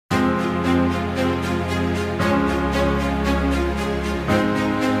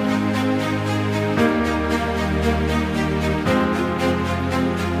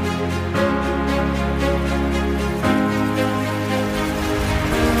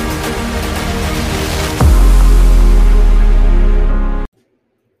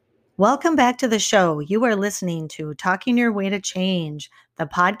Welcome back to the show. You are listening to Talking Your Way to Change, the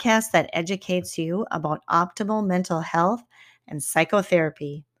podcast that educates you about optimal mental health and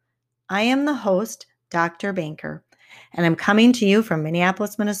psychotherapy. I am the host, Dr. Banker, and I'm coming to you from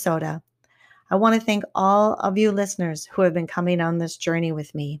Minneapolis, Minnesota. I want to thank all of you listeners who have been coming on this journey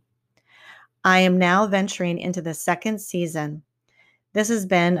with me. I am now venturing into the second season. This has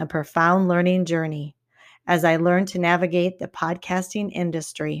been a profound learning journey as I learn to navigate the podcasting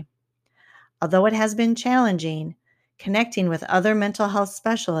industry. Although it has been challenging, connecting with other mental health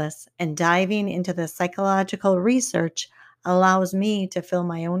specialists and diving into the psychological research allows me to fill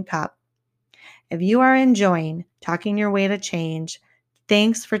my own cup. If you are enjoying Talking Your Way to Change,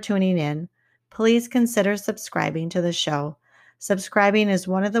 thanks for tuning in. Please consider subscribing to the show. Subscribing is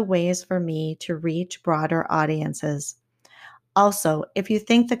one of the ways for me to reach broader audiences. Also, if you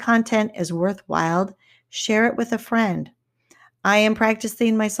think the content is worthwhile, share it with a friend. I am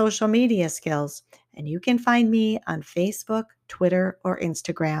practicing my social media skills, and you can find me on Facebook, Twitter, or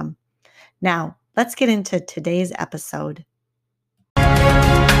Instagram. Now, let's get into today's episode.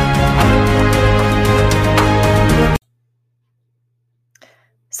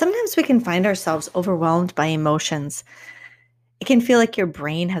 Sometimes we can find ourselves overwhelmed by emotions. It can feel like your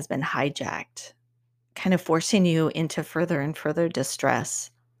brain has been hijacked, kind of forcing you into further and further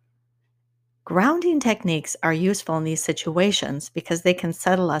distress. Grounding techniques are useful in these situations because they can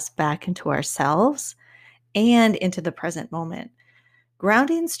settle us back into ourselves and into the present moment.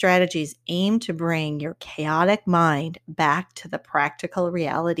 Grounding strategies aim to bring your chaotic mind back to the practical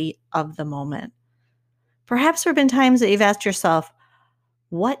reality of the moment. Perhaps there have been times that you've asked yourself,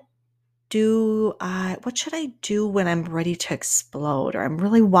 what should I do when I'm ready to explode, or I'm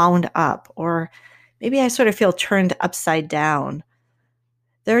really wound up, or maybe I sort of feel turned upside down?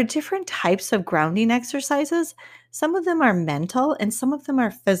 There are different types of grounding exercises. Some of them are mental and some of them are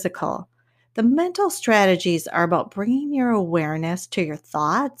physical. The mental strategies are about bringing your awareness to your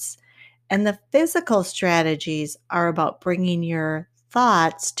thoughts, and the physical strategies are about bringing your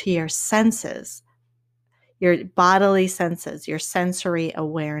thoughts to your senses, your bodily senses, your sensory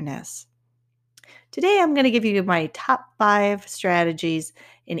awareness. Today, I'm going to give you my top 5 strategies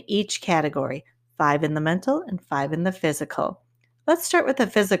in each category, 5 in the mental and 5 in the physical. Let's start with the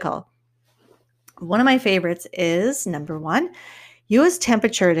physical. One of my favorites is number 1, use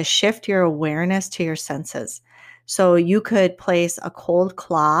temperature to shift your awareness to your senses. So you could place a cold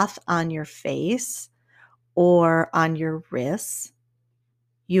cloth on your face or on your wrists.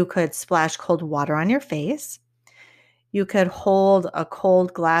 You could splash cold water on your face. You could hold a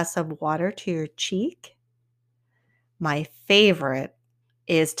cold glass of water to your cheek. My favorite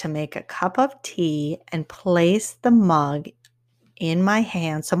is to make a cup of tea and place the mug in my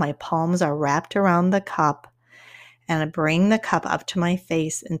hand so my palms are wrapped around the cup, and I bring the cup up to my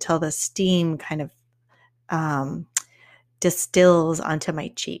face until the steam kind of distills onto my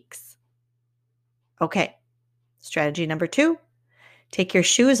cheeks. Okay, strategy number 2, take your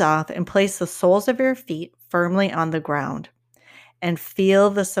shoes off and place the soles of your feet firmly on the ground and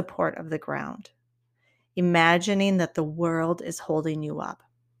feel the support of the ground, imagining that the world is holding you up.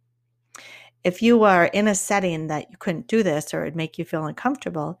 If you are in a setting that you couldn't do this or it'd make you feel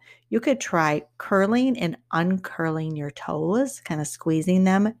uncomfortable, you could try curling and uncurling your toes, kind of squeezing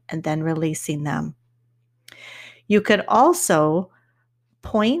them and then releasing them. You could also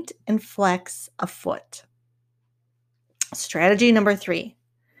point and flex a foot. Strategy number 3,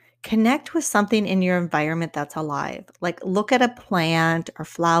 connect with something in your environment that's alive. Like look at a plant or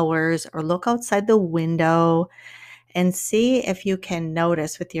flowers, or look outside the window and see if you can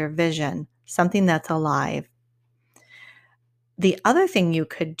notice with your vision something that's alive. The other thing you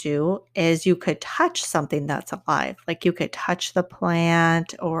could do is you could touch something that's alive. Like you could touch the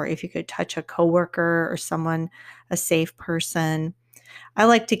plant, or if you could touch a coworker or someone, a safe person. I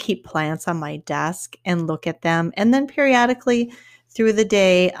like to keep plants on my desk and look at them. And then periodically through the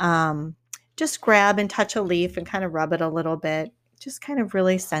day, just grab and touch a leaf and kind of rub it a little bit. It just kind of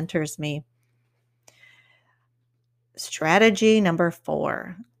really centers me. Strategy number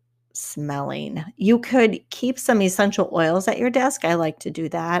 4, smelling. You could keep some essential oils at your desk. I like to do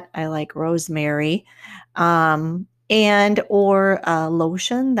that. I like rosemary, and or a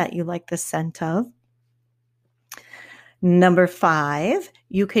lotion that you like the scent of. Number 5,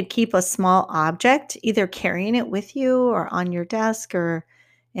 you could keep a small object, either carrying it with you or on your desk or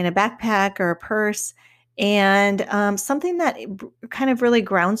in a backpack or a purse, and something that kind of really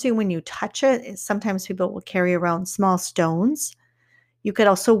grounds you when you touch it. Sometimes people will carry around small stones. You could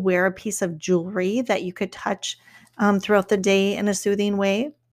also wear a piece of jewelry that you could touch throughout the day in a soothing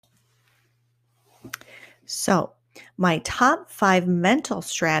way. So My top 5 mental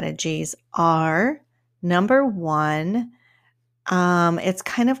strategies are number 1, it's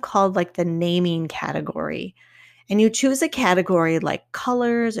kind of called like the naming category. And you choose a category like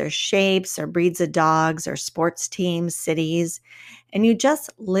colors or shapes or breeds of dogs or sports teams, cities, and you just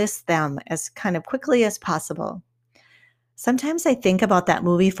list them as kind of quickly as possible. Sometimes I think about that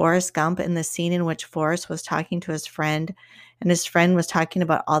movie Forrest Gump and the scene in which Forrest was talking to his friend, and his friend was talking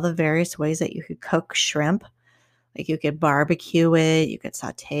about all the various ways that you could cook shrimp. Like you could barbecue it, you could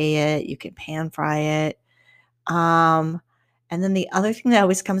saute it, you could pan fry it. Um, and then the other thing that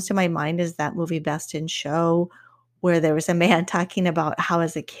always comes to my mind is that movie Best in Show, where there was a man talking about how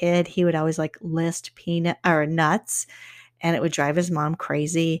as a kid he would always like list peanut or nuts, and it would drive his mom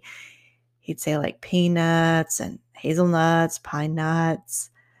crazy. He'd say like peanuts and hazelnuts, pine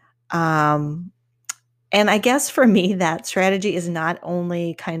nuts. Um, and I guess for me, that strategy is not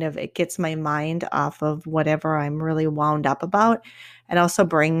only kind of it gets my mind off of whatever I'm really wound up about. It also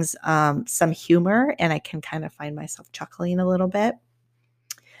brings some humor, and I can kind of find myself chuckling a little bit.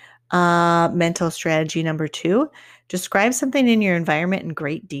 Mental strategy number 2, describe something in your environment in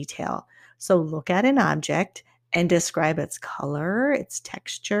great detail. So look at an object and describe its color, its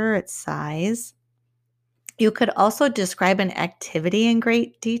texture, its size. You could also describe an activity in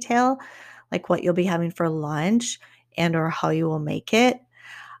great detail, like what you'll be having for lunch and or how you will make it.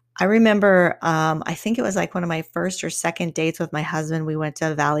 I remember, I think it was like one of my first or second dates with my husband. We went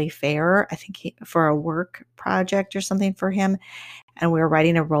to Valley Fair, I think for a work project or something for him. And we were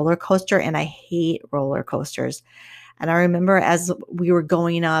riding a roller coaster, and I hate roller coasters. And I remember as we were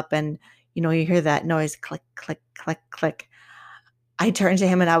going up and, you hear that noise, click, click, click, click. I turned to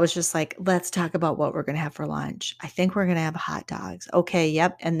him and I was just like, let's talk about what we're going to have for lunch. I think we're going to have hot dogs. Okay.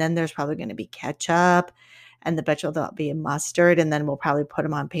 Yep. And then there's probably going to be ketchup, and the bet there'll be mustard. And then we'll probably put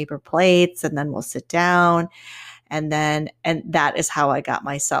them on paper plates, and then we'll sit down. And that is how I got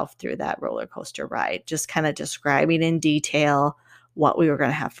myself through that roller coaster ride, just kind of describing in detail what we were going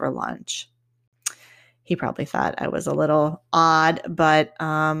to have for lunch. He probably thought I was a little odd, but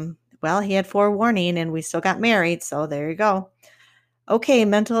well, he had forewarning and we still got married. So there you go. Okay,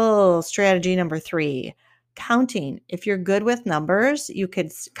 mental strategy number 3, counting. If you're good with numbers, you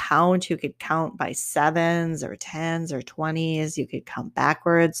could count. You could count by 7s or 10s or 20s. You could count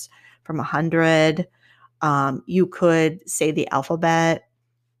backwards from 100. You could say the alphabet.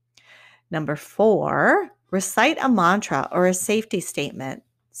 Number 4, recite a mantra or a safety statement,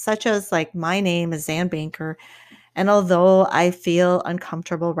 such as like, my name is Zan Banker, and although I feel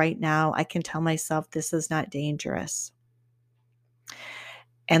uncomfortable right now, I can tell myself this is not dangerous.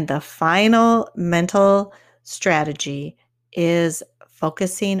 And the final mental strategy is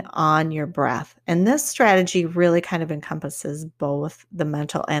focusing on your breath. And this strategy really kind of encompasses both the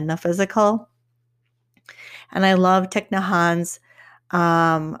mental and the physical. And I love Thich Nhat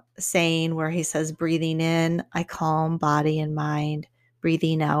Hanh's saying where he says, breathing in, I calm body and mind.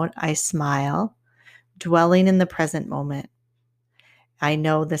 Breathing out, I smile. Dwelling in the present moment. I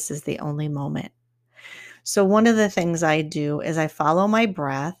know this is the only moment. So one of the things I do is I follow my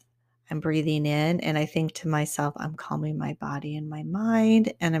breath. I'm breathing in and I think to myself, I'm calming my body and my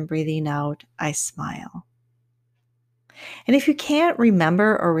mind, and I'm breathing out, I smile. And if you can't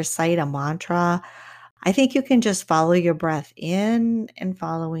remember or recite a mantra, I think you can just follow your breath in and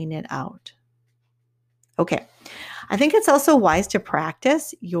following it out. Okay. I think it's also wise to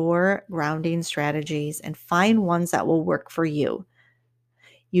practice your grounding strategies and find ones that will work for you.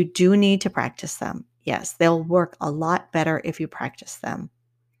 You do need to practice them. Yes, they'll work a lot better if you practice them.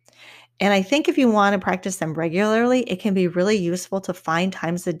 And I think if you want to practice them regularly, it can be really useful to find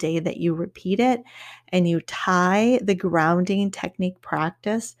times a day that you repeat it and you tie the grounding technique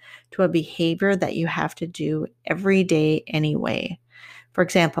practice to a behavior that you have to do every day anyway. For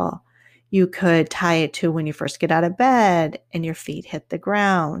example, you could tie it to when you first get out of bed and your feet hit the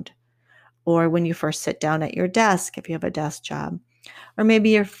ground, or when you first sit down at your desk if you have a desk job, or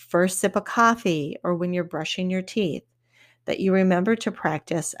maybe your first sip of coffee, or when you're brushing your teeth, that you remember to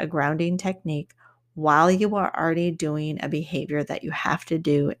practice a grounding technique while you are already doing a behavior that you have to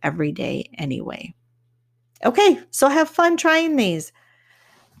do every day anyway. Okay, so have fun trying these.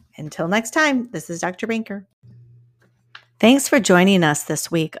 Until next time, this is Dr. Banker. Thanks for joining us this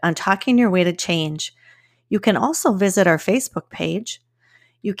week on Talking Your Way to Change. You can also visit our Facebook page.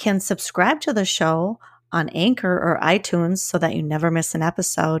 You can subscribe to the show on Anchor or iTunes so that you never miss an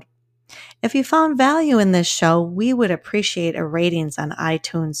episode. If you found value in this show, we would appreciate a ratings on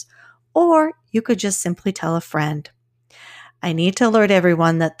iTunes, or you could just simply tell a friend. I need to alert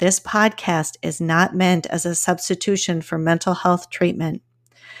everyone that this podcast is not meant as a substitution for mental health treatment.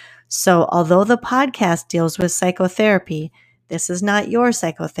 So, although the podcast deals with psychotherapy, this is not your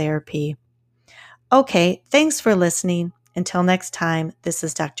psychotherapy. Okay, thanks for listening. Until next time, this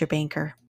is Dr. Banker.